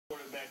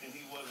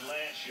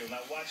Now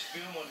watch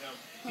film on him.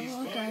 He's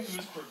Hello going guys, through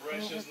his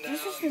progressions now.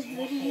 this is He's the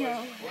more video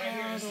poised. Right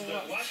here, this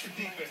is watch the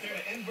defense. They're in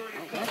an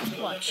inverted coverage to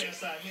the left-hand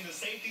side. I mean, the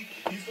safety,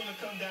 he's going to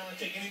come down and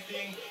take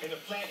anything in the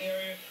flat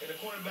area, and the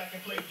quarterback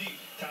can play deep.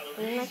 Tyler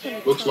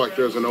Reed. Looks like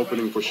there's an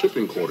opening for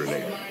shipping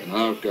coordinator, and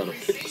I've got to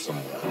pick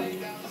someone.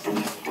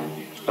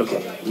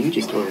 Okay, you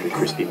just ordered a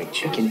crispy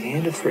McChicken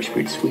and a fresh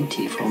brewed sweet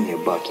tea for only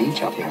 $1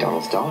 each off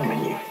McDonald's dollar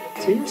menu.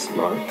 So you're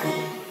smart.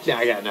 Yeah,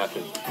 I got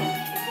nothing.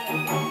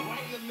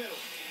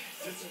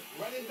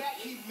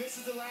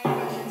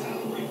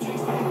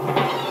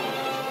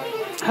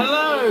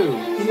 Hello,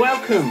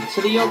 welcome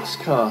to the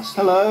Yogscast.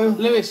 Hello.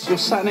 Lewis, you're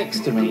sat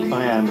next to me.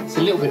 I am. It's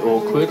a little bit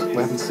awkward. We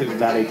haven't stood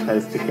very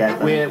close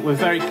together. We're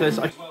very close.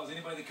 As well as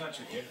anybody in the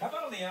country. How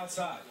about on the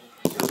outside?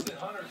 Justin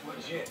Hunter's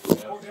legit.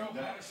 Cordell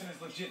Patterson is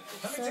legit.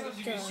 How many times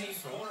have you seen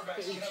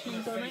quarterbacks get up in the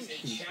face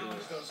and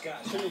challenge those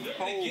guys?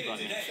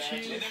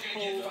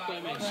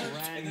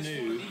 Brand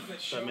new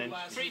dimension.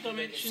 3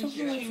 dimensions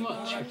too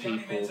much for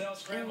people.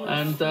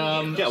 And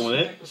Get on with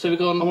it. so we've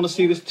gone. I want to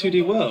see this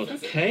 2D world.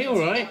 Okay, all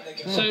right.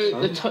 So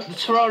the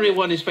Terraria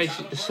one is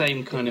basically the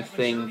same kind of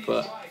thing,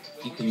 but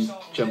you can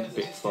jump a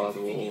bit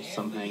farther or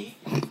something.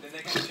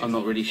 I'm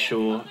not really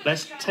sure.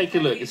 Let's take a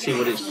look and see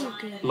what it's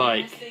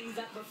like.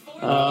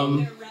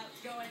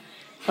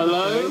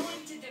 Hello?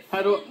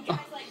 How do I...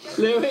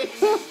 Louis?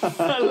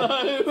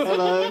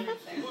 Hello?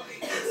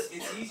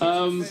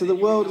 Hello. So the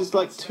world is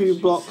like 2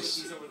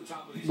 blocks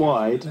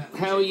wide.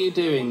 How are you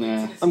doing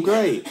there? I'm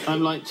great.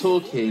 I'm like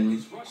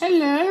talking.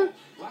 Hello?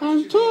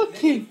 I'm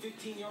talking.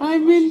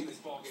 I'm in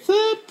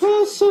 3rd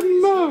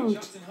person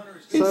mode.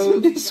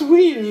 It's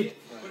weird.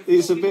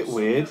 It's a bit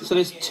weird. So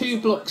there's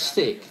 2 blocks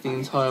thick, the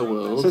entire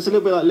world. So it's a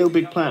little bit like Little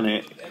Big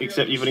Planet,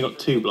 except you've only got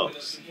 2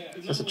 blocks.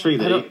 That's a tree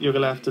there. You're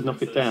going to have to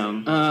knock it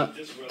down.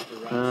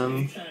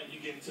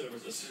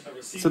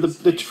 So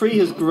the tree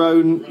has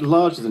grown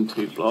larger than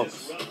 2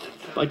 blocks.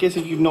 But I guess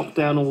if you knock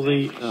down all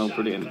the... Oh,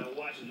 brilliant.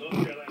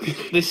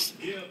 This...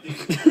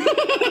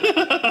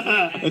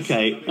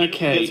 Okay.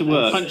 Okay, Get to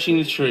work. punching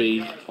the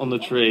tree. On the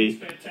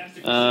tree.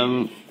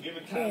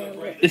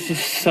 This is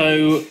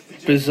so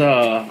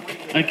bizarre.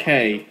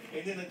 Okay,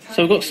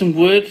 so I've got some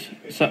wood.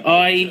 So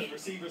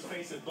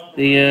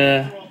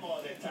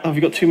Oh, have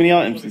you got too many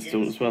items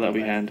installed as well? That'll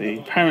be handy.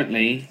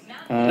 apparently,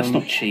 that's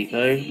not cheap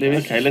though.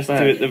 Lewis. Okay, let's do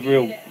it the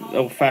real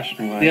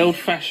old-fashioned way. The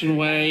old-fashioned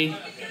way.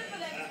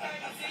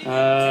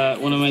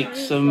 Want to make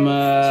some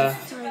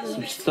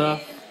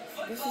stuff.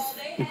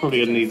 You're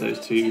probably going to need those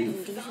 2.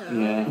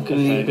 Yeah. I'm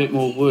gonna need a bit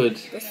more wood.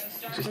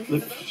 Just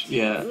look.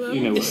 Yeah,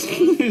 you know what.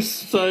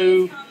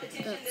 So,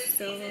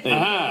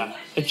 aha,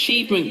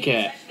 achievement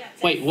get.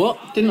 Wait,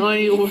 what? Didn't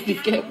I already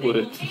get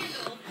wood?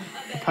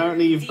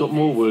 Apparently you've got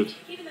more wood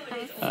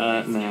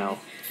now.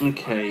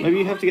 Okay. Maybe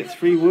you have to get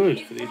 3 wood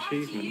for the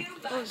achievement.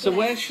 So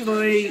where should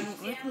I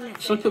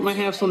put my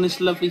house on this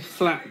lovely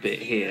flat bit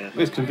here?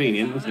 It's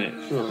convenient, isn't it?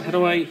 Sure. How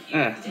do I...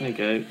 There you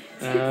go.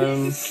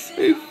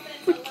 So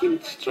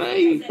freaking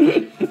strange.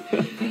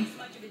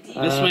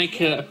 Let's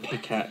make a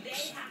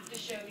pickaxe.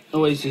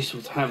 Always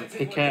useful to have a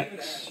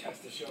pickaxe.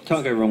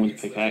 Can't go wrong with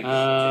a pickaxe.